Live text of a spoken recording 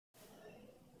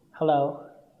Hello,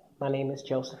 my name is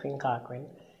Josephine Cochrane,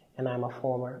 and I'm a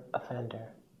former offender.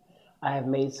 I have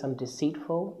made some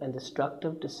deceitful and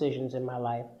destructive decisions in my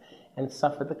life and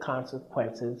suffered the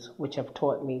consequences, which have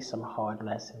taught me some hard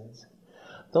lessons.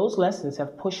 Those lessons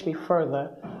have pushed me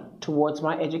further towards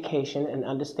my education and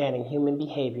understanding human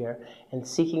behavior and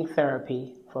seeking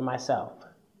therapy for myself.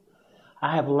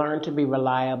 I have learned to be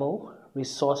reliable,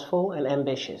 resourceful, and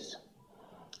ambitious.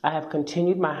 I have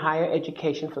continued my higher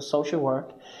education for social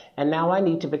work, and now I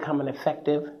need to become an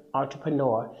effective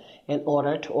entrepreneur in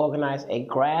order to organize a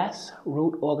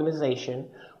grassroots organization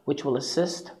which will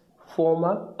assist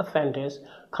former offenders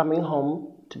coming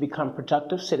home to become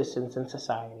productive citizens in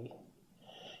society.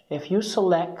 If you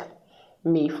select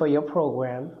me for your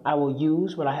program, I will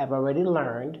use what I have already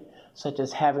learned, such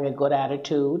as having a good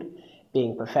attitude,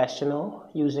 being professional,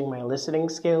 using my listening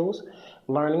skills,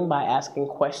 learning by asking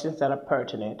questions that are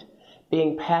pertinent,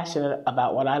 being passionate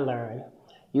about what I learn,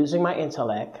 using my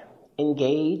intellect,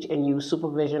 engage and use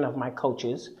supervision of my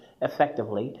coaches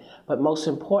effectively, but most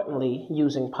importantly,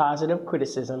 using positive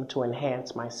criticism to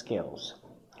enhance my skills.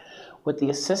 With the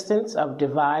assistance of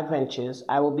Defy Ventures,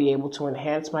 I will be able to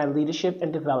enhance my leadership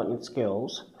and development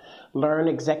skills, learn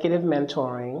executive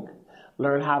mentoring,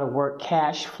 learn how to work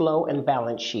cash flow and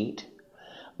balance sheet,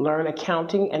 learn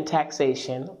accounting and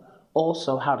taxation,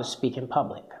 also how to speak in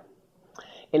public.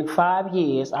 In 5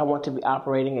 years, I want to be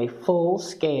operating a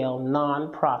full-scale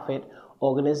nonprofit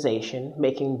organization,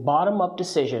 making bottom-up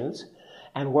decisions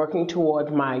and working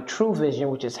toward my true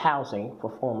vision, which is housing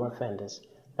for former offenders.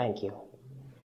 Thank you.